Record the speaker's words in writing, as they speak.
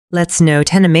Let's know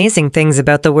 10 amazing things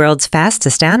about the world's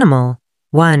fastest animal.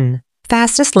 1.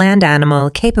 Fastest land animal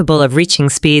capable of reaching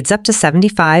speeds up to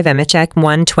 75 mph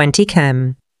 120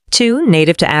 km. 2.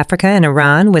 Native to Africa and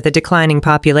Iran with a declining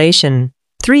population.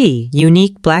 3.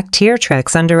 Unique black tear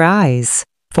tracks under eyes.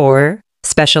 4.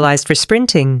 Specialized for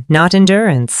sprinting, not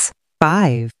endurance.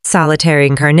 5. Solitary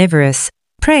and carnivorous,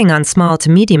 preying on small to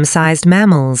medium-sized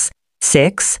mammals.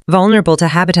 6. Vulnerable to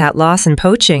habitat loss and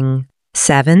poaching.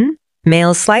 7.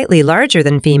 Males slightly larger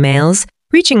than females,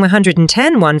 reaching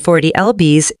 110-140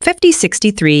 lbs,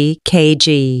 50-63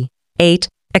 kg. 8.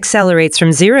 Accelerates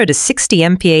from 0 to 60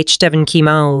 mph 7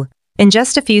 km in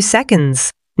just a few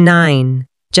seconds. 9.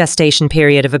 Gestation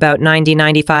period of about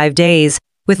 90-95 days,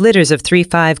 with litters of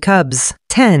 3-5 cubs.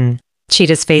 10.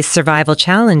 Cheetahs face survival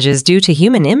challenges due to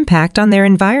human impact on their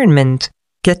environment.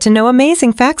 Get to know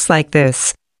amazing facts like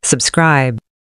this. Subscribe.